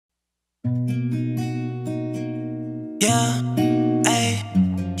Yeah, ayy,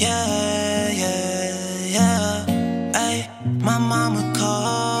 yeah, ayy. My mama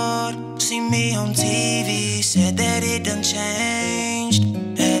called, see me on TV, said that it done changed.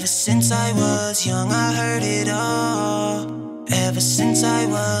 Ever since I was young, I heard it all. Ever since I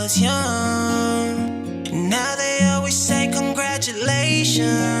was young. And now they always say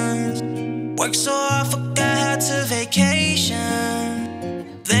congratulations. Worked so hard, forgot how to vacation.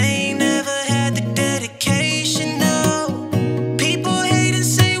 They ain't never had the dedication, no. People hate and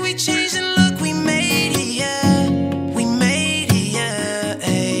say we changed and look, we made it, yeah. We made it, yeah,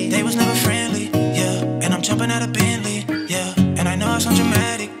 ayy. They was never friendly, yeah. And I'm jumping out of Bentley, yeah. And I know I sound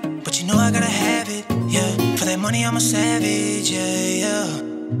dramatic, but you know I gotta have it, yeah. For that money I'm a savage, yeah.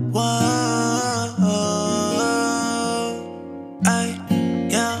 Whoa, ay,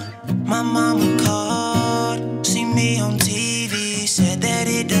 yeah. My mama called, see me on TV, said that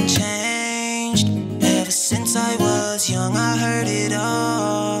it done changed. Ever since I was young, I heard it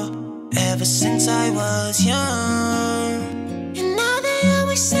all. Ever since I was young. And now they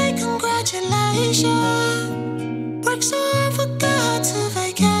always say congratulations. Work so